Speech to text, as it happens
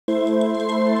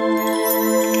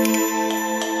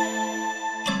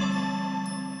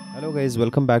Hello guys,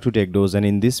 welcome back to TechDose, and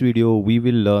in this video we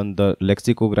will learn the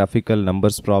lexicographical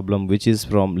numbers problem, which is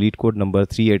from Leetcode number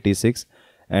 386,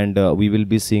 and we will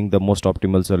be seeing the most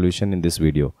optimal solution in this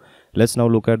video. Let's now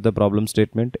look at the problem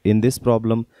statement. In this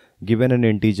problem, given an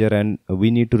integer and we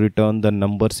need to return the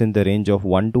numbers in the range of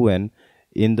 1 to n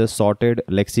in the sorted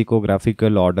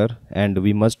lexicographical order, and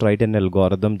we must write an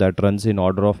algorithm that runs in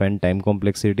order of n time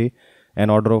complexity and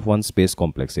order of 1 space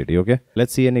complexity. Okay,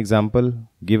 let's see an example.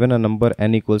 Given a number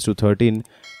n equals to 13,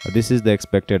 this is the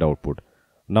expected output.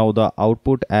 Now the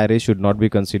output array should not be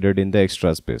considered in the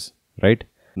extra space, right?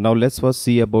 Now let's first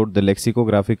see about the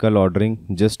lexicographical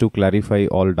ordering, just to clarify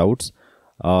all doubts.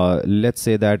 Let's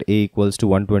say that a equals to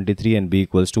 123 and b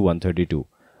equals to 132.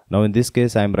 Now in this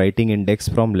case I am writing index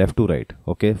from left to right,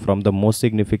 okay, from the most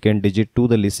significant digit to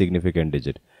the least significant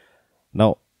digit.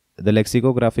 Now the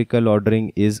lexicographical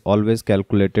ordering is always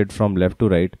calculated from left to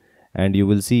right, and you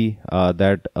will see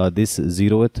that this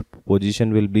 0th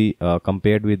position will be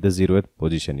compared with the 0th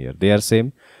position here. They are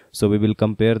same, so we will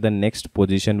compare the next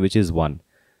position, which is 1.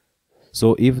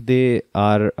 So if they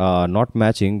are not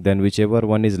matching, then whichever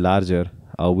one is larger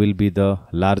will be the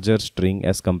larger string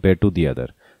as compared to the other.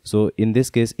 So in this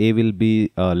case a will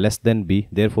be less than b,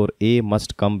 therefore a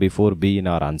must come before b in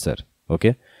our answer.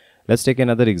 Okay, let's take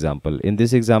another example. In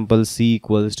this example, c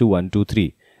equals to 1, 2,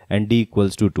 3 and d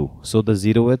equals to 2. So the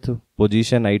 0th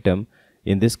position item,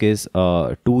 in this case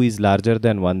 2 is larger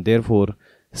than 1, therefore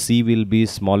c will be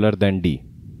smaller than d.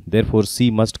 Therefore c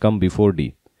must come before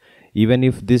d. Even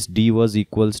if this d was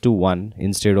equals to 1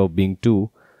 instead of being 2,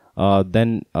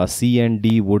 then c and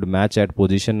d would match at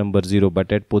position number 0,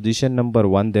 but at position number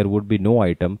 1 there would be no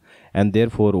item, and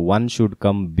therefore 1 should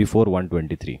come before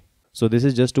 123. So this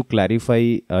is just to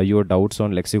clarify your doubts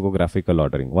on lexicographical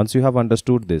ordering. Once you have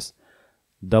understood this,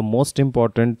 the most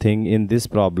important thing in this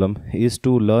problem is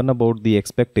to learn about the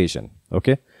expectation.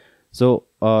 Okay, so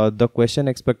the question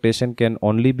expectation can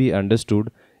only be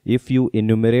understood if you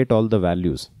enumerate all the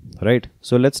values, right?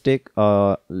 So let's take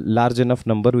a large enough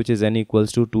number, which is n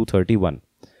equals to 231.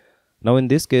 Now in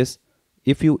this case,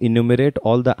 if you enumerate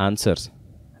all the answers,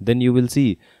 then you will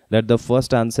see that the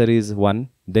first answer is 1,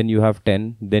 then you have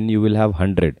 10, then you will have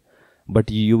 100,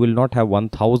 but you will not have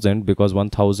 1000 because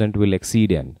 1000 will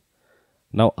exceed n.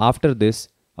 Now after this,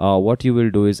 what you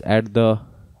will do is at the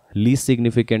least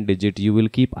significant digit you will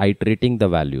keep iterating the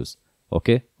values,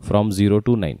 okay, from 0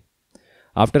 to 9.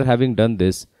 After having done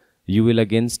this, you will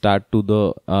again start to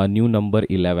the new number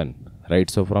 11, right?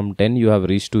 So from 10 you have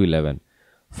reached to 11.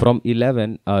 From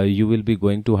 11 you will be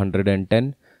going to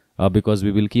 110, because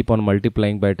we will keep on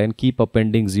multiplying by 10, keep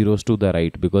appending zeros to the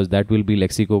right, because that will be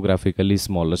lexicographically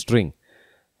smaller string.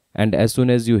 And as soon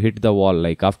as you hit the wall,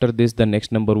 like after this, the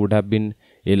next number would have been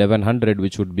 1100,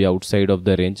 which would be outside of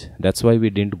the range. That's why we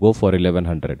didn't go for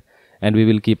 1100, and we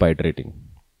will keep iterating.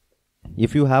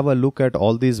 If you have a look at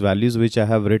all these values which I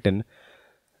have written,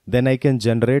 then I can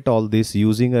generate all this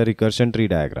using a recursion tree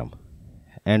diagram.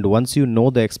 And once you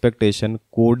know the expectation,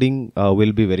 coding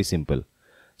will be very simple.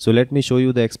 So let me show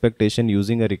you the expectation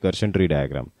using a recursion tree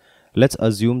diagram. Let's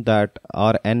assume that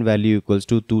our n value equals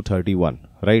to 231,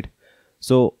 right?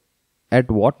 So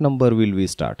at what number will we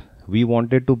start? We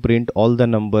wanted to print all the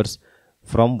numbers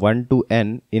from 1 to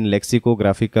n in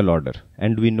lexicographical order,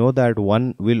 and we know that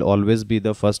 1 will always be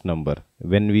the first number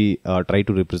when we try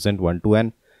to represent 1 to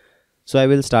n. So I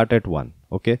will start at 1.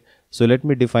 Okay, so let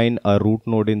me define a root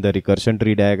node in the recursion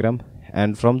tree diagram,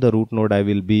 and from the root node I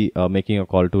will be making a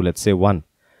call to, let's say, 1.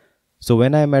 So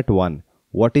when I am at 1,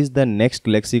 what is the next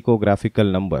lexicographical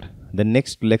number? The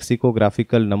next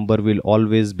lexicographical number will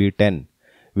always be 10,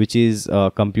 which is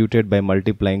computed by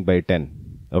multiplying by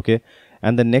 10. Okay,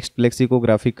 and the next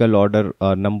lexicographical order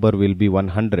number will be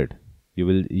 100.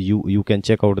 You can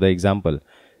check out the example.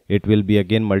 It will be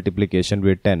again multiplication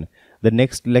with 10. The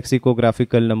next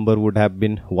lexicographical number would have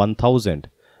been 1000,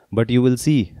 but you will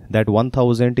see that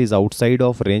 1000 is outside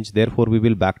of range, therefore we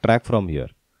will backtrack from here.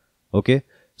 Okay,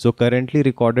 so currently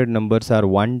recorded numbers are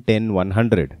 1, 10,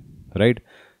 100, right?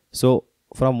 So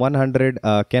from 100,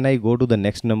 can I go to the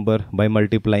next number by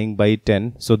multiplying by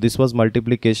 10? So this was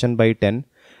multiplication by 10,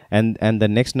 and the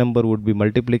next number would be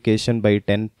multiplication by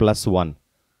 10 plus 1.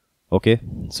 Okay,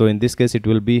 so in this case it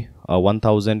will be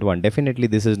 1001. Definitely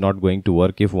this is not going to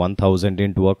work if 1000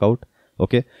 didn't work out.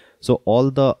 Okay, so all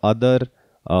the other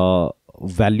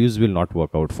values will not work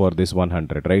out for this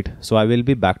 100, right? So I will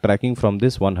be backtracking from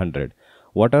this 100.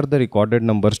 What are the recorded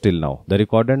numbers till now? The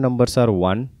recorded numbers are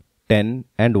 1, 10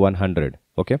 and 100.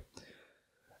 Okay,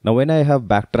 now when I have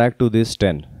backtracked to this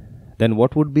 10, then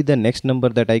what would be the next number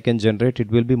that I can generate?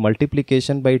 It will be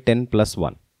multiplication by 10 plus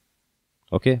 1.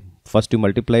 Okay, first you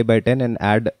multiply by 10 and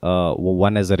add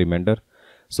 1 as a remainder.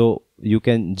 So you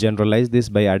can generalize this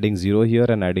by adding 0 here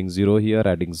and adding 0 here,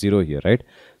 adding 0 here, right?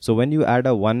 So when you add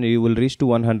a 1, you will reach to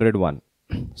 101.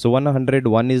 So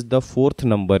 101 is the fourth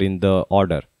number in the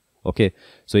order. Okay,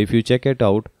 so if you check it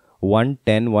out, 1,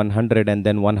 10, 100 and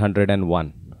then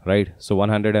 101, right? So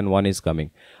 101 is coming.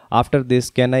 After this,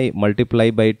 can I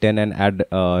multiply by 10 and add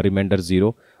remainder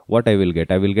 0? What I will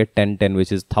get? I will get 1010,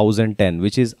 which is 1010,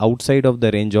 which is outside of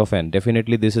the range of n.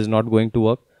 Definitely this is not going to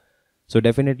work. So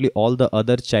definitely all the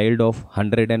other child of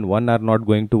 101 are not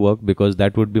going to work, because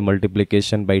that would be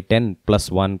multiplication by 10 plus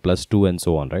 1 plus 2 and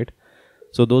so on, right?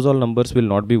 So those all numbers will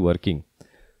not be working.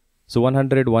 So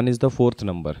 101 is the fourth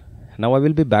number. Now I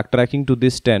will be backtracking to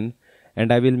this 10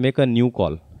 and I will make a new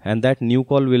call, and that new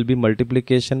call will be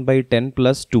multiplication by 10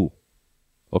 plus 2.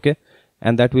 Okay,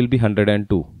 and that will be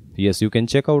 102. Yes, you can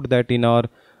check out that in our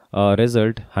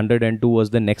result 102 was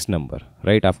the next number,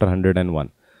 right, after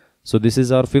 101. So this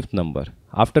is our fifth number.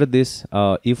 After this,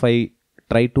 if I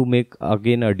try to make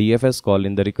again a DFS call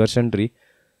in the recursion tree,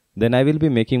 then I will be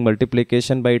making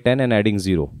multiplication by 10 and adding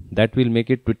 0. That will make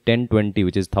it to 1020,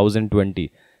 which is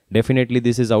 1020. Definitely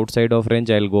this is outside of range.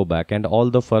 I'll go back, and all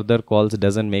the further calls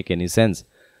doesn't make any sense.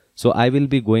 So I will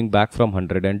be going back from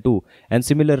 102, and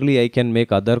similarly I can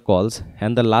make other calls,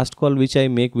 and the last call which I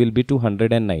make will be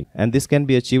 209, and this can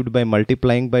be achieved by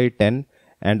multiplying by 10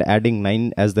 and adding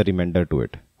 9 as the remainder to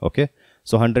it. Okay,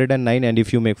 so 109, and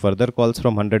if you make further calls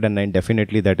from 109,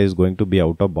 definitely that is going to be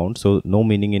out of bounds, so no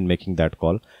meaning in making that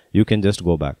call. You can just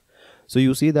go back. So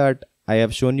you see that I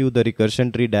have shown you the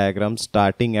recursion tree diagram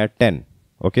starting at 10.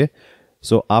 Okay,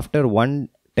 so after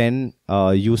 110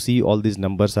 you see all these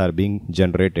numbers are being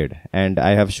generated, and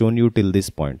I have shown you till this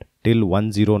point, till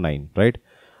 109, right?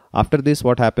 After this,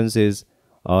 what happens is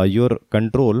your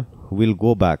control will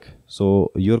go back.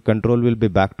 So your control will be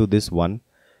back to this 1,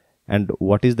 and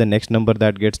what is the next number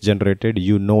that gets generated?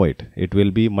 You know it. It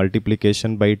will be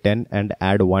multiplication by 10 and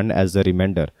add 1 as the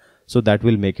remainder. So that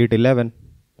will make it 11,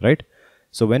 right?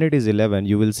 So when it is 11,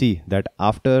 you will see that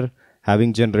after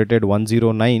having generated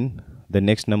 109, the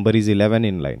next number is 11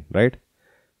 in line, right?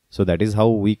 So that is how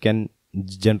we can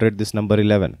generate this number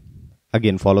 11.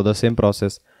 Again, follow the same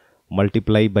process.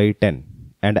 Multiply by 10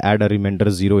 and add a remainder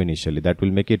 0 initially. That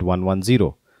will make it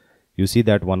 110. You see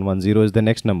that 110 is the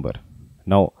next number.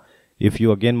 Now, if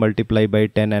you again multiply by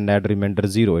 10 and add remainder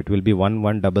 0, it will be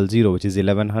 1100, which is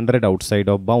 1100 outside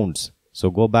of bounds.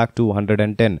 So go back to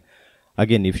 110.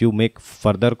 Again, if you make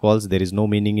further calls, there is no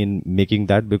meaning in making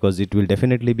that, because it will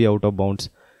definitely be out of bounds.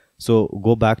 So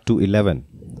go back to 11.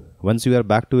 Once you are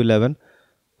back to 11,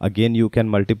 again you can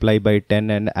multiply by 10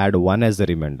 and add 1 as the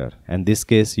remainder. In this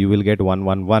case, you will get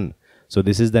 111. So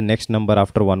this is the next number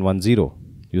after 110.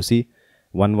 You see,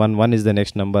 111 is the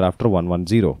next number after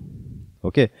 110.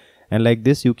 Okay, and like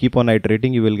this you keep on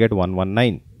iterating, you will get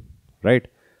 119, right?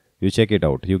 You check it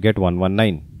out, you get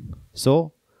 119.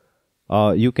 So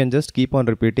you can just keep on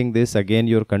repeating this. Again,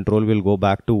 your control will go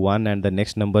back to 1, and the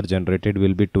next number generated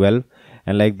will be 12,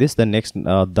 and like this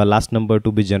the last number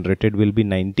to be generated will be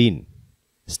 19.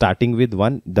 Starting with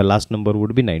 1, the last number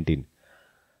would be 19.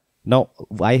 Now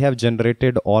I have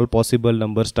generated all possible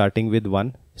numbers starting with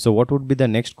 1. So what would be the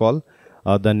next call?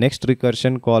 The next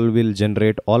recursion call will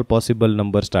generate all possible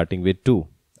numbers starting with 2,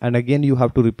 and again you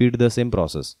have to repeat the same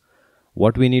process.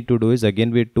 What we need to do is,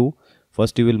 again with 2,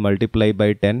 first you will multiply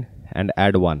by 10 and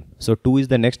add 1. So 2 is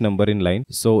the next number in line.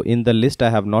 So in the list I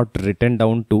have not written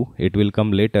down 2, it will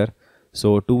come later.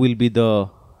 So 2 will be the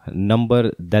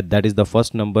number that is the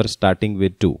first number starting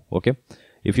with 2. Okay,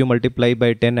 if you multiply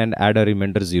by 10 and add a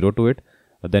remainder 0 to it,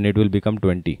 then it will become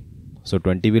 20. So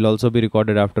 20 will also be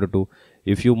recorded after 2.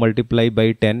 If you multiply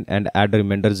by 10 and add a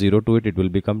remainder 0 to it, it will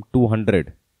become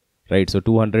 200, right? So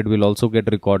 200 will also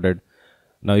get recorded.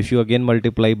 Now if you again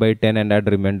multiply by 10 and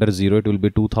add remainder 0, it will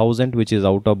be 2000, which is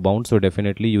out of bounds. So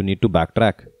definitely you need to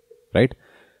backtrack, right?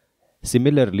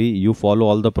 Similarly, you follow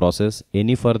all the process.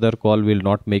 Any further call will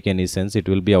not make any sense. It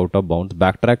will be out of bounds.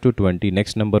 Backtrack to 20.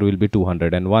 Next number will be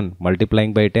 201.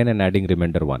 Multiplying by 10 and adding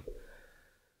remainder 1.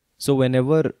 So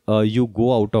whenever you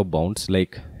go out of bounds,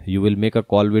 like you will make a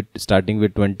call with starting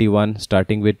with 21,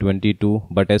 starting with 22,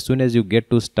 but as soon as you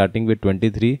get to starting with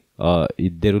 23,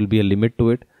 there will be a limit to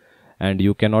it, and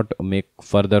you cannot make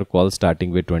further calls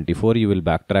starting with 24. You will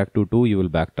backtrack to 2, you will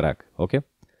backtrack. Okay.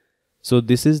 So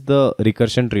this is the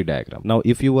recursion tree diagram. Now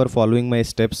if you were following my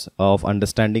steps of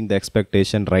understanding the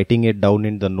expectation, writing it down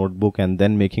in the notebook, and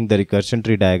then making the recursion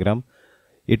tree diagram,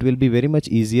 it will be very much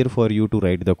easier for you to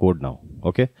write the code now.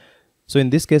 Okay. So in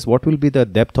this case, what will be the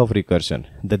depth of recursion?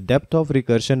 The depth of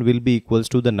recursion will be equals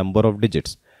to the number of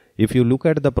digits. If you look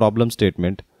at the problem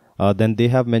statement, then they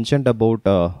have mentioned about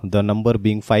the number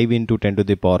being 5 into 10 to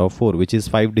the power of 4, which is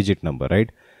 5-digit number,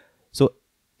 right? So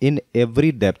in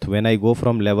every depth, when I go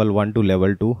from level 1 to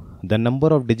level 2, the number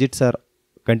of digits are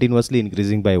continuously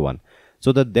increasing by 1.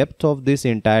 So the depth of this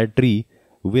entire tree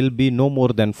will be no more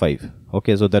than 5.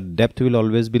 Okay, so the depth will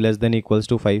always be less than equals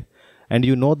to 5. And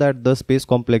you know that the space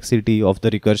complexity of the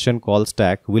recursion call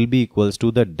stack will be equals to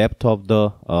the depth of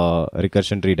the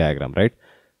recursion tree diagram, right?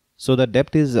 So the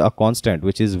depth is a constant,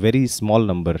 which is very small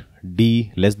number,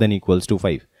 d less than equals to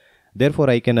 5. Therefore,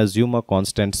 I can assume a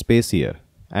constant space here.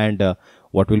 And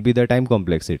what will be the time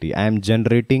complexity? I am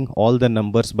generating all the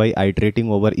numbers by iterating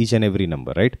over each and every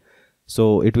number, right?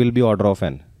 So it will be order of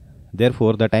n.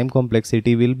 Therefore, the time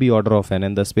complexity will be order of n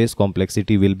and the space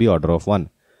complexity will be order of 1.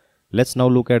 Let's now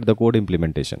look at the code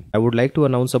implementation. I would like to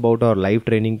announce about our live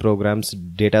training programs,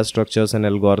 data structures and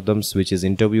algorithms, which is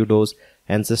interview dose,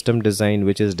 and system design,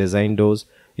 which is design dose.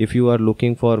 If you are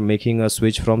looking for making a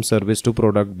switch from service to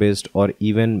product based, or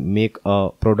even make a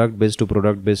product based to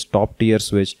product based top tier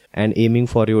switch and aiming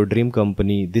for your dream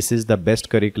company, this is the best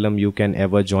curriculum you can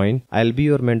ever join. I'll be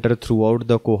your mentor throughout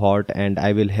the cohort and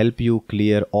I will help you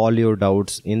clear all your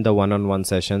doubts in the one-on-one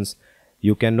sessions.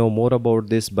 You can know more about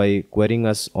this by querying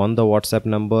us on the WhatsApp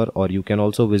number, or you can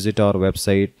also visit our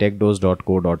website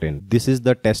techdose.co.in. This is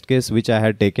the test case which I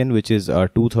had taken, which is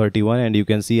 231, and you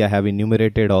can see I have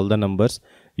enumerated all the numbers.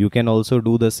 You can also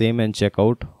do the same and check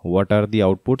out what are the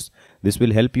outputs. This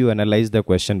will help you analyze the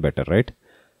question better, right?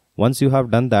 Once you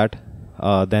have done that,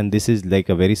 then this is like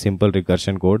a very simple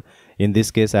recursion code. In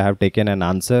this case, I have taken an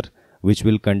answer which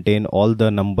will contain all the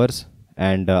numbers,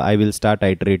 and I will start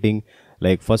iterating.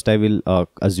 Like first I will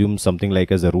assume something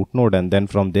like as a root node, and then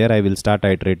from there I will start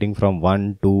iterating from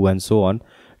 1, 2 and so on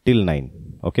till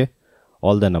 9. Okay,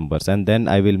 all the numbers, and then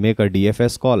I will make a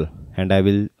DFS call and I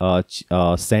will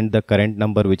send the current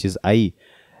number, which is I,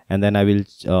 and then I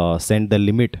will send the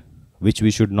limit which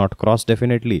we should not cross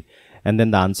definitely, and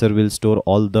then the answer will store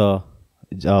all the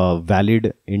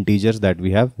valid integers that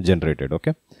we have generated.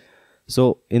 Okay,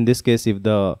 so in this case, if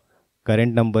the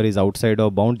current number is outside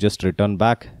of bound, just return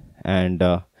back, and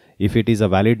if it is a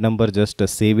valid number, just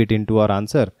save it into our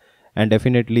answer. And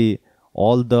definitely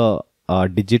all the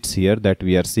digits here that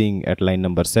we are seeing at line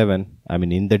number 7, I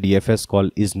mean in the DFS call,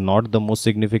 is not the most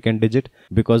significant digit,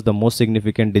 because the most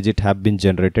significant digit have been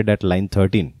generated at line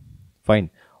 13. Fine,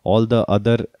 all the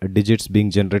other digits being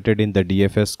generated in the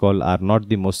DFS call are not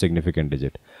the most significant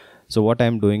digit. So what I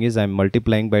am doing is I am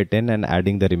multiplying by 10 and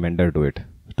adding the remainder to it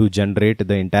to generate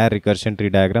the entire recursion tree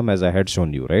diagram as I had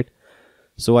shown you, right?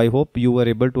 So I hope you were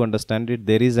able to understand it.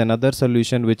 There is another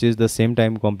solution which is the same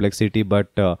time complexity but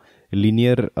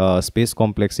linear space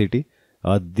complexity.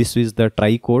 This is the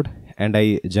try code, and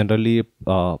I generally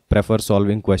prefer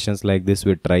solving questions like this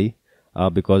with try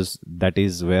because that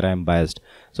is where I am biased.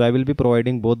 So I will be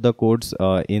providing both the codes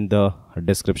in the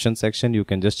description section. You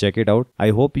can just check it out. I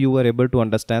hope you were able to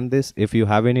understand this. If you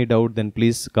have any doubt, then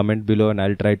please comment below and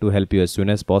I'll try to help you as soon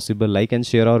as possible. Like and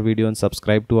share our video and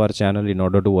subscribe to our channel in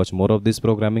order to watch more of these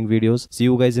programming videos. See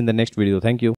you guys in the next video. Thank you.